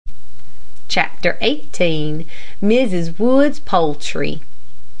Chapter XVIII. Mrs. Wood's Poultry.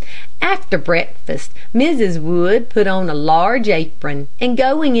 After breakfast, Mrs. Wood put on a large apron, and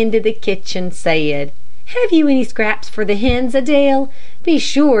going into the kitchen said, "Have you any scraps for the hens, Adele? Be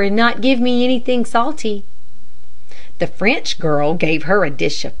sure and not give me anything salty." The French girl gave her a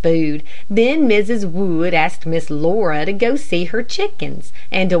dish of food. Then Mrs. Wood asked Miss Laura to go see her chickens,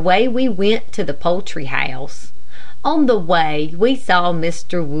 and away we went to the poultry house. On the way we saw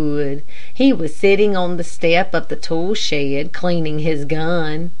Mr. Wood. He was sitting on the step of the tool shed, cleaning his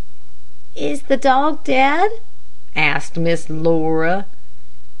gun. "Is the dog dead?" asked Miss Laura.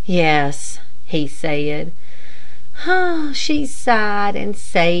 "Yes," he said. She sighed and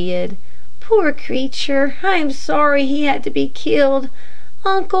said, "Poor creature, I am sorry he had to be killed.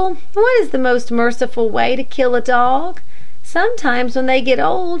 Uncle, what is the most merciful way to kill a dog? Sometimes when they get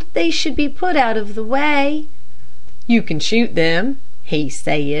old, they should be put out of the way." "You can shoot them," he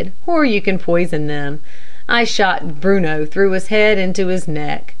said, "or you can poison them. I shot Bruno through his head into his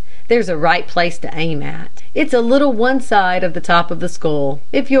neck. There's a right place to aim at. It's a little one side of the top of the skull.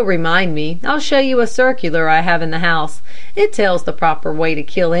 If you'll remind me, I'll show you a circular I have in the house. It tells the proper way to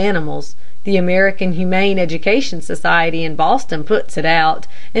kill animals. The American Humane Education Society in Boston puts it out,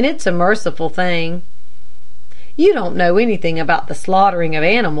 and it's a merciful thing." "You don't know anything about the slaughtering of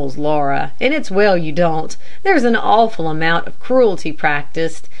animals, Laura, and it's well you don't. There's an awful amount of cruelty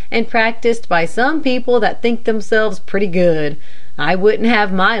practiced, and practiced by some people that think themselves pretty good. I wouldn't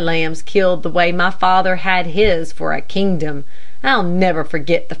have my lambs killed the way my father had his for a kingdom. I'll never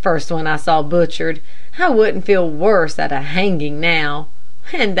forget the first one I saw butchered. I wouldn't feel worse at a hanging now.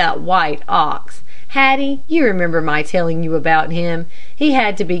 And that white ox. Hattie, you remember my telling you about him. He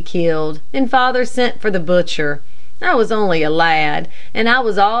had to be killed, and father sent for the butcher. I was only a lad, and I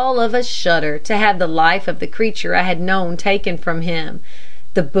was all of a shudder to have the life of the creature I had known taken from him.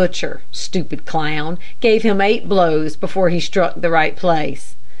 The butcher, stupid clown, gave him 8 blows before he struck the right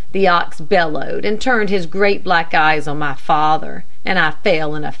place. The ox bellowed and turned his great black eyes on my father, and I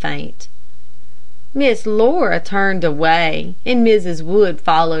fell in a faint." Miss Laura turned away, and Mrs. Wood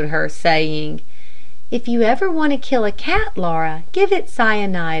followed her, saying, "If you ever want to kill a cat, Laura, give it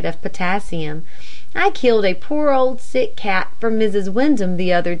cyanide of potassium. I killed a poor old sick cat for Mrs. Wyndham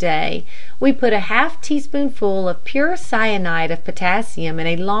the other day. We put a half teaspoonful of pure cyanide of potassium in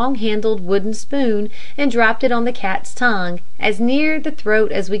a long-handled wooden spoon, and dropped it on the cat's tongue, as near the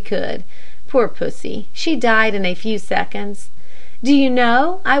throat as we could. Poor pussy, she died in a few seconds. Do you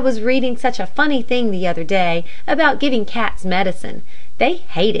know, I was reading such a funny thing the other day about giving cats medicine. They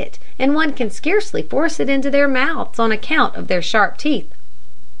hate it, and one can scarcely force it into their mouths on account of their sharp teeth.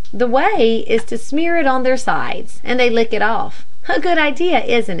 The way is to smear it on their sides, and they lick it off. A good idea,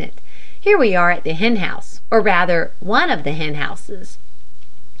 isn't it? Here we are at the hen house, or rather one of the hen houses."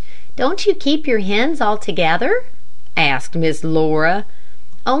 "Don't you keep your hens all together?" asked Miss Laura.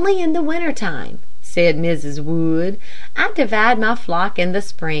 "Only in the winter time," said Mrs. Wood. "I divide my flock in the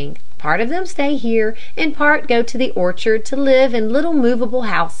spring. Part of them stay here, and part go to the orchard to live in little movable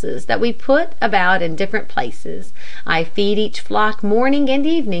houses that we put about in different places. I feed each flock morning and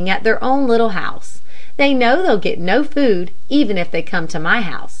evening at their own little house. They know they'll get no food, even if they come to my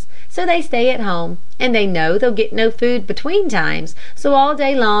house, so they stay at home, and they know they'll get no food between times, so all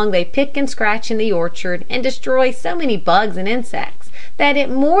day long they pick and scratch in the orchard, and destroy so many bugs and insects that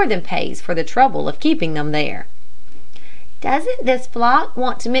it more than pays for the trouble of keeping them there." "Doesn't this flock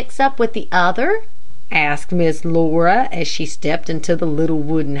want to mix up with the other?" asked Miss Laura, as she stepped into the little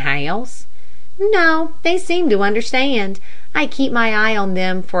wooden house. "No, they seem to understand. I keep my eye on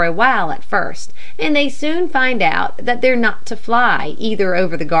them for a while at first, and they soon find out that they're not to fly either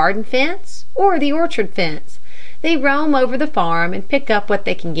over the garden fence or the orchard fence. They roam over the farm and pick up what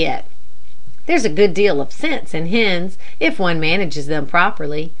they can get. There's a good deal of sense in hens, if one manages them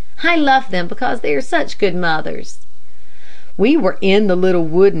properly. I love them because they are such good mothers." We were in the little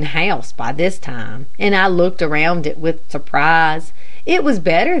wooden house by this time, and I looked around it with surprise. It was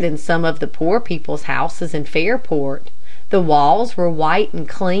better than some of the poor people's houses in Fairport. The walls were white and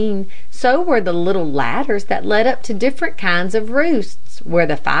clean, so were the little ladders that led up to different kinds of roosts, where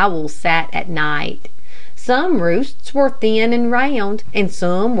the fowls sat at night. Some roosts were thin and round, and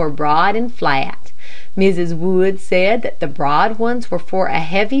some were broad and flat. Mrs. Wood said that the broad ones were for a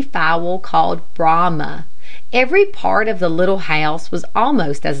heavy fowl called Brahma. Every part of the little house was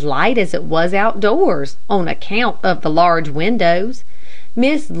almost as light as it was outdoors, on account of the large windows.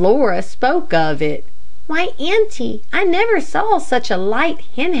 Miss Laura spoke of it. "Why, auntie, I never saw such a light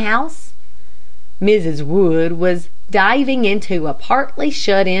hen house." Mrs. Wood was diving into a partly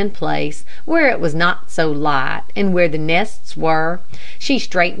shut-in place where it was not so light, and where the nests were. She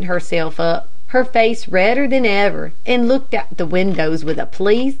straightened herself up, her face redder than ever, and looked out the windows with a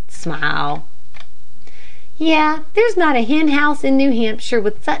pleased smile. Yeah, there's not a hen house in New Hampshire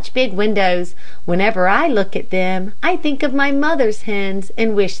with such big windows. Whenever I look at them, I think of my mother's hens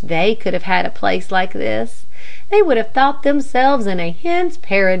and wish they could have had a place like this. They would have thought themselves in a hen's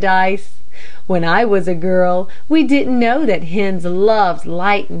paradise. When I was a girl, we didn't know that hens loved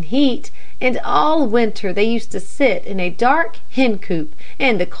light and heat, and all winter they used to sit in a dark hen coop,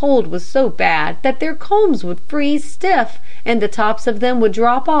 and the cold was so bad that their combs would freeze stiff, and the tops of them would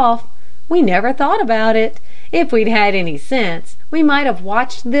drop off. We never thought about it. If we'd had any sense, we might have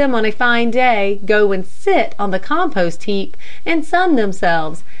watched them on a fine day go and sit on the compost heap and sun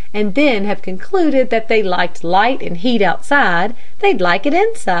themselves, and then have concluded that they liked light and heat outside, they'd like it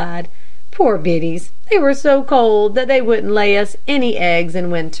inside. Poor biddies, they were so cold that they wouldn't lay us any eggs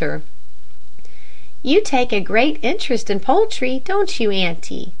in winter. You take a great interest in poultry, don't you,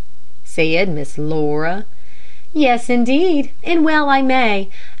 Auntie? said Miss Laura. Yes, indeed, and well I may.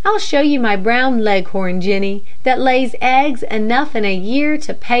 I'll show you my brown leghorn, Jenny, that lays eggs enough in a year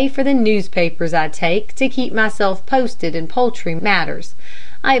to pay for the newspapers I take to keep myself posted in poultry matters.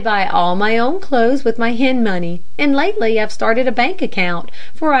 I buy all my own clothes with my hen money, and lately I've started a bank account,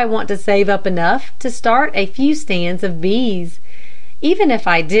 for I want to save up enough to start a few stands of bees. Even if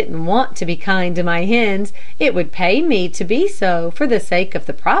I didn't want to be kind to my hens, it would pay me to be so for the sake of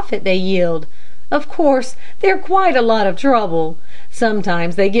the profit they yield. Of course, they're quite a lot of trouble.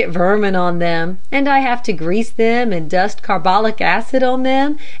 Sometimes they get vermin on them, and I have to grease them and dust carbolic acid on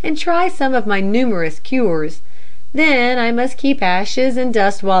them, and try some of my numerous cures. Then I must keep ashes and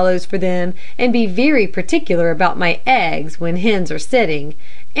dust wallows for them, and be very particular about my eggs when hens are sitting,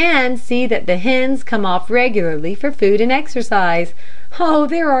 and see that the hens come off regularly for food and exercise. Oh,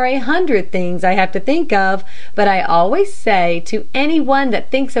 there are 100 things I have to think of, but I always say to any one that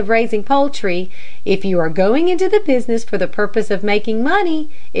thinks of raising poultry, if you are going into the business for the purpose of making money,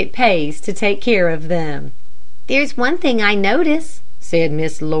 it pays to take care of them. There's one thing I notice, said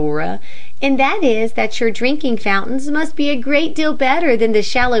Miss Laura, and that is that your drinking fountains must be a great deal better than the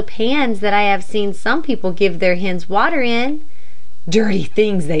shallow pans that I have seen some people give their hens water in. Dirty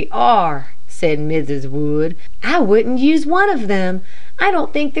things they are, said Mrs. Wood. I wouldn't use one of them. I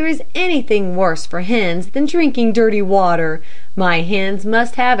don't think there is anything worse for hens than drinking dirty water. My hens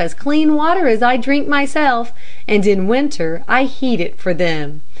must have as clean water as I drink myself, and in winter I heat it for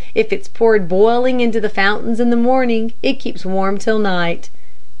them. If it's poured boiling into the fountains in the morning, it keeps warm till night.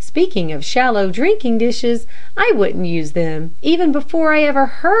 Speaking of shallow drinking dishes, I wouldn't use them, even before I ever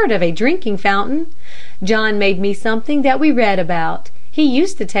heard of a drinking fountain. John made me something that we read about. He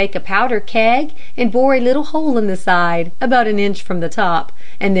used to take a powder keg and bore a little hole in the side, about an inch from the top,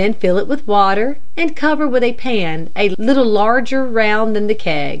 and then fill it with water, and cover with a pan a little larger round than the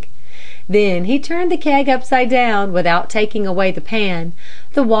keg. Then he turned the keg upside down, without taking away the pan.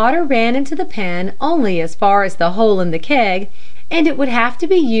 The water ran into the pan only as far as the hole in the keg, and it would have to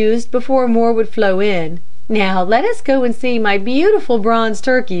be used before more would flow in. Now let us go and see my beautiful bronze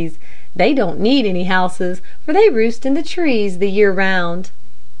turkeys. They don't need any houses, for they roost in the trees the year round.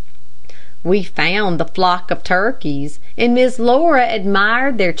 We found the flock of turkeys, and Miss Laura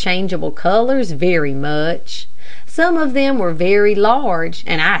admired their changeable colors very much. Some of them were very large,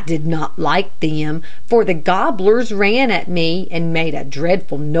 and I did not like them, for the gobblers ran at me and made a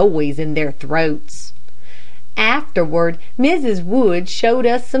dreadful noise in their throats. Afterward, Mrs. Wood showed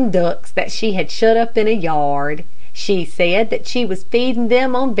us some ducks that she had shut up in a yard. She said that she was feeding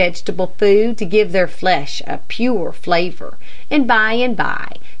them on vegetable food to give their flesh a pure flavor, and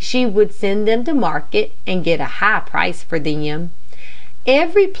by she would send them to market and get a high price for them.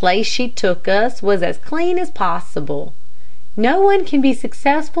 Every place she took us was as clean as possible. No one can be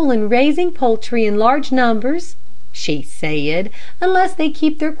successful in raising poultry in large numbers, she said, unless they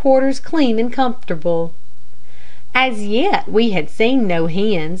keep their quarters clean and comfortable. As yet we had seen no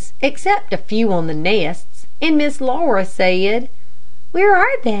hens, except a few on the nests, and Miss Laura said, "Where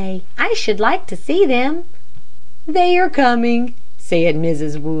are they? I should like to see them." "They are coming," said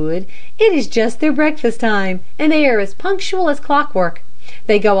Mrs. Wood. "It is just their breakfast time, and they are as punctual as clockwork.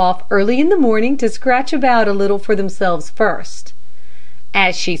 They go off early in the morning to scratch about a little for themselves first."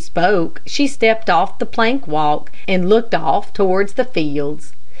 As she spoke, she stepped off the plank walk, and looked off towards the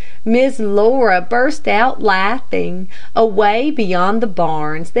fields. Miss Laura burst out laughing. Away beyond the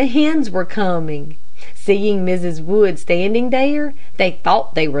barns the hens were coming. Seeing Mrs. Wood standing there, they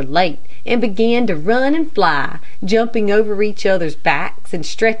thought they were late, and began to run and fly, jumping over each other's backs and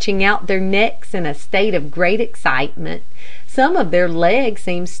stretching out their necks in a state of great excitement. Some of their legs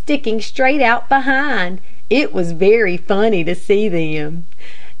seemed sticking straight out behind. It was very funny to see them.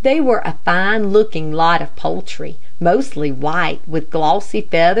 They were a fine looking lot of poultry, mostly white, with glossy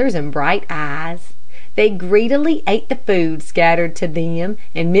feathers and bright eyes. They greedily ate the food scattered to them,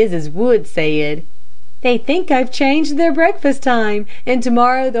 and Mrs. Wood said, "They think I've changed their breakfast time, and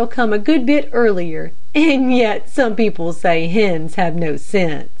tomorrow they'll come a good bit earlier. And yet some people say hens have no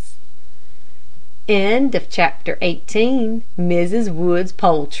sense." Chapter XVIII. Mrs. Wood's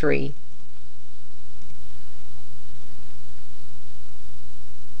Poultry.